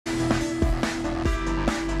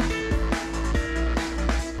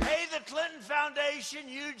nation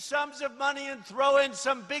huge sums of money and throw in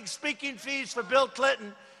some big speaking fees for Bill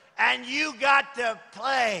Clinton, and you got to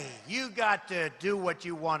play. You got to do what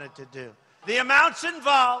you wanted to do. The amounts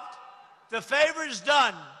involved, the favors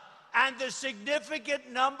done, and the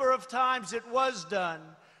significant number of times it was done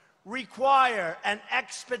require an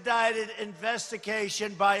expedited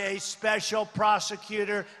investigation by a special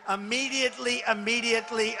prosecutor immediately.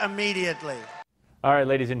 All right,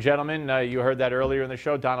 ladies and gentlemen, you heard that earlier in the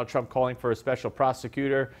show. Donald Trump calling for a special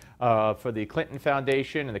prosecutor for the Clinton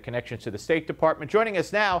Foundation and the connections to the State Department. Joining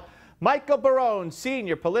us now, Michael Barone,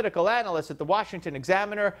 senior political analyst at the Washington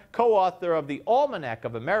Examiner, co-author of the Almanac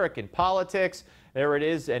of American Politics. There it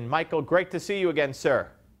is. And Michael, great to see you again, sir.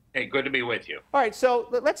 Hey, good to be with you. All right, so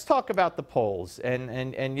let's talk about the polls.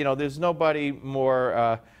 And you know, there's nobody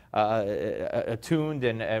more attuned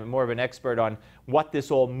and more of an expert on what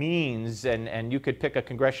this all means. And you could pick a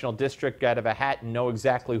congressional district out of a hat and know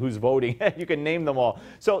exactly who's voting. You can name them all.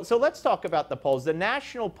 So let's talk about the polls. The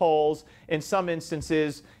national polls, in some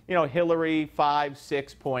instances, you know, Hillary 5,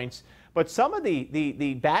 6 points. But some of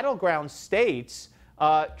the battleground states,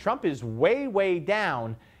 Trump is way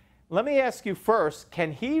down. Let me ask you first,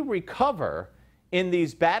 can he recover in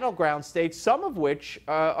these battleground states, some of which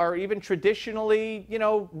are even traditionally, you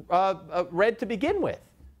know, red to begin with?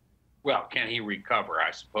 Well, can he recover?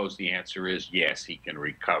 I suppose the answer is yes, he can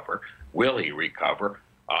recover. Will he recover?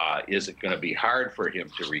 Is it going to be hard for him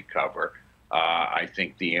to recover? I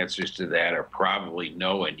think the answers to that are probably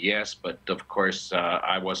no and yes, but of course,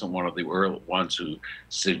 I wasn't one of the early ones who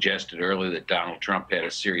suggested earlier that Donald Trump had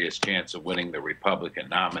a serious chance of winning the Republican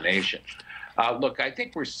nomination. Look, I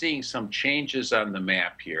think we're seeing some changes on the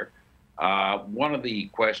map here. One of the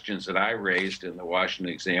questions that I raised in the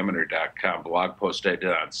WashingtonExaminer.com blog post I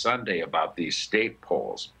did on Sunday about these state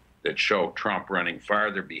polls that show Trump running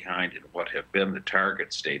farther behind in what have been the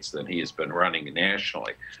target states than he has been running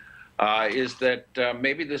nationally, is that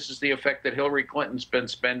maybe this is the effect that Hillary Clinton's been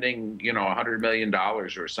spending, you know, $100 million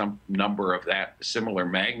or some number of that similar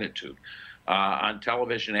magnitude on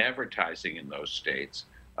television advertising in those states.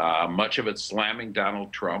 Much of it slamming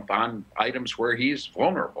Donald Trump on items where he's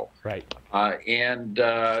vulnerable. Right.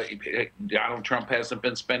 Donald Trump hasn't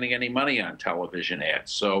been spending any money on television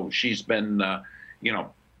ads. So she's been, you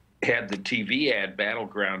know, had the TV ad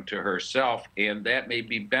battleground to herself, and that may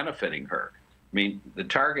be benefiting her. I mean, the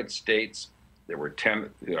target states, there were 10,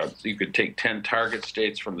 you could take 10 target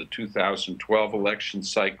states from the 2012 election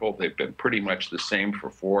cycle. They've been pretty much the same for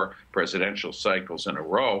 4 presidential cycles in a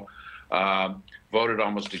row. Voted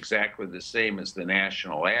almost exactly the same as the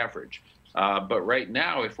national average. But right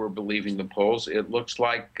now, if we're believing the polls, it looks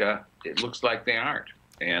like they aren't,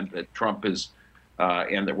 and that Trump is,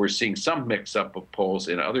 and that we're seeing some mix-up of polls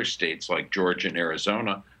in other states like Georgia and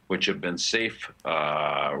Arizona, which have been safe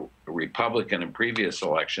Republican in previous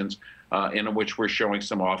elections, in which we're showing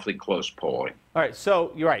some awfully close polling. All right,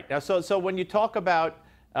 so you're right. Now, so when you talk about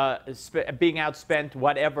being outspent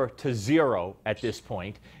whatever to 0 at this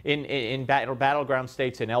point in battleground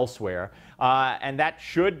states and elsewhere, and that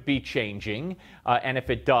should be changing, and if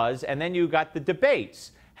it does, and then you got the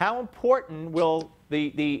debates. How important will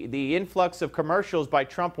the influx of commercials by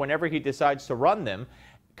Trump whenever he decides to run them,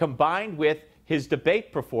 combined with his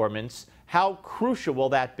debate performance, how crucial will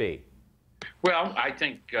that be? Well, I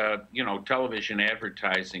think, you know, television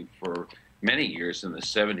advertising for many years in the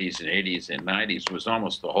 70s and 80s and 90s was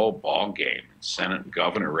almost the whole ball game. Senate and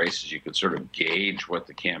governor races, you could sort of gauge what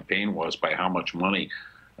the campaign was by how much money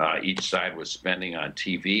each side was spending on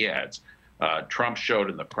TV ads. Trump showed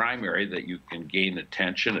in the primary that you can gain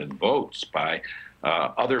attention and votes by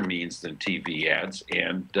other means than TV ads.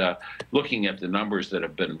 And looking at the numbers that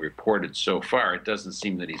have been reported so far, it doesn't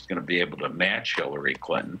seem that he's going to be able to match Hillary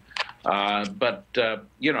Clinton. But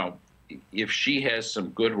you know, if she has some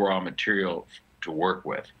good raw material to work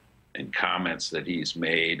with and comments that he's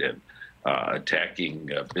made and attacking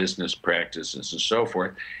business practices and so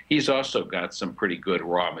forth, he's also got some pretty good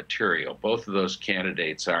raw material. Both of those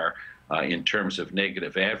candidates are, in terms of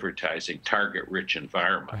negative advertising, target-rich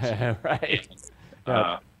environments. Right.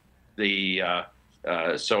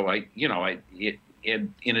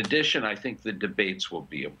 In addition, I think the debates will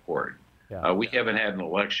be important. Yeah. We haven't had an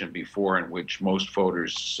election before in which most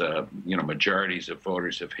voters, you know, majorities of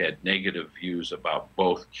voters have had negative views about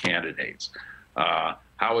both candidates.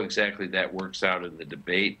 How exactly that works out in the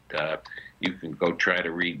debate, you can go try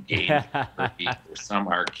to read Gaines or some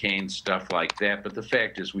arcane stuff like that. But the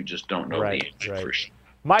fact is, we just don't know the answer for sure.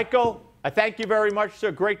 Michael, I thank you very much,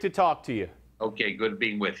 sir. Great to talk to you. Okay, good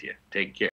being with you. Take care.